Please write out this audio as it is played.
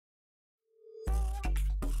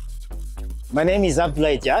My name is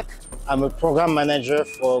Abdoulaye Diack. I'm a program manager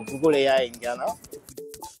for Google AI in Ghana.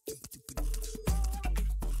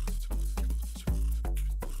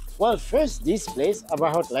 Well, first, this place,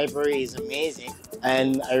 Abraham Library, is amazing.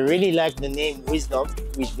 And I really like the name Wisdom,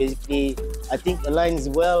 which basically, I think,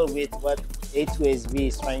 aligns well with what A2SV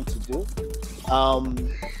is trying to do.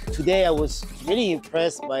 Today, I was really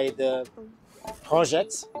impressed by the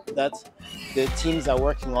projects that the teams are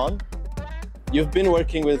working on. You've been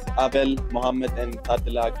working with Abel, Mohammed, and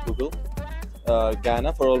Abdullah at Google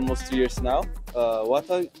Ghana for almost 2 years now. What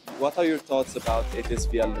are your thoughts about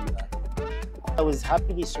A2SV alumni? I was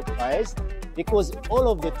happily surprised because all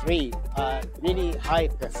of the three are really high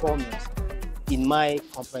performers in my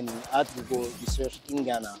company at Google Research in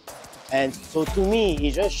Ghana. And so to me,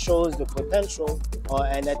 it just shows the potential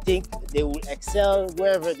and I think they will excel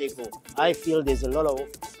wherever they go. I feel there's a lot of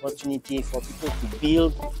opportunity for people to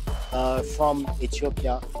build from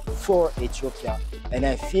Ethiopia for Ethiopia. And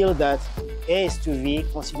I feel that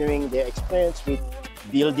AS2V, considering their experience with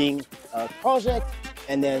building a project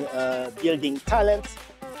and then building talent,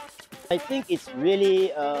 I think it's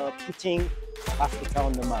really putting Africa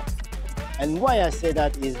on the map. And why I say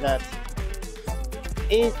that is that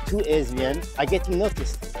A2SVN are getting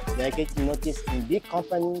noticed. They are getting noticed in big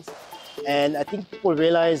companies. And I think people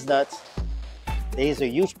realize that there is a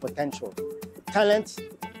huge potential. Talent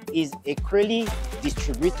is equally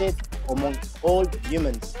distributed among all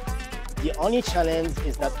humans. The only challenge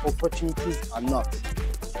is that opportunities are not.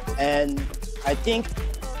 And I think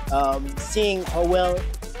seeing how well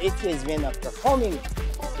A2SVN are performing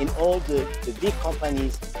in all the big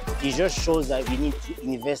companies, it just shows that we need to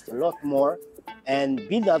invest a lot more and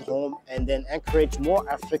build at home and then encourage more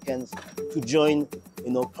Africans to join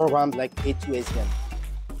programs like A2SVN.